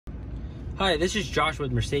Hi, this is Josh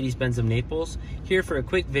with Mercedes-Benz of Naples, here for a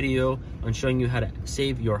quick video on showing you how to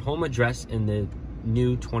save your home address in the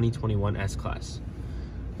new 2021 S-Class.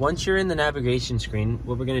 Once you're in the navigation screen,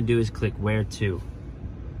 what we're going to do is click Where To.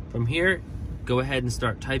 From here, go ahead and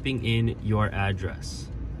start typing in your address.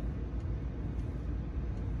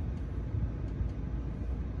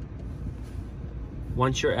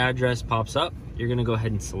 Once your address pops up, you're going to go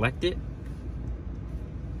ahead and select it,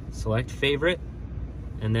 select Favorite,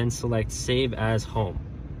 and then select Save as Home.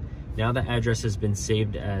 Now the address has been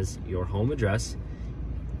saved as your home address,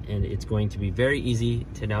 and it's going to be very easy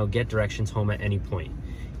to now get directions home at any point.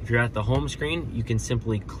 If you're at the home screen, you can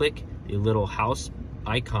simply click the little house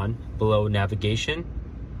icon below navigation,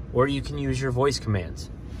 or you can use your voice commands.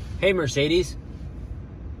 Hey Mercedes,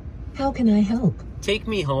 How can I help? take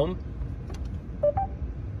me home.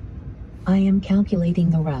 I am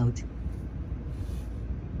calculating the route.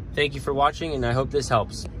 Thank you for watching, and I hope this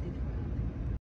helps.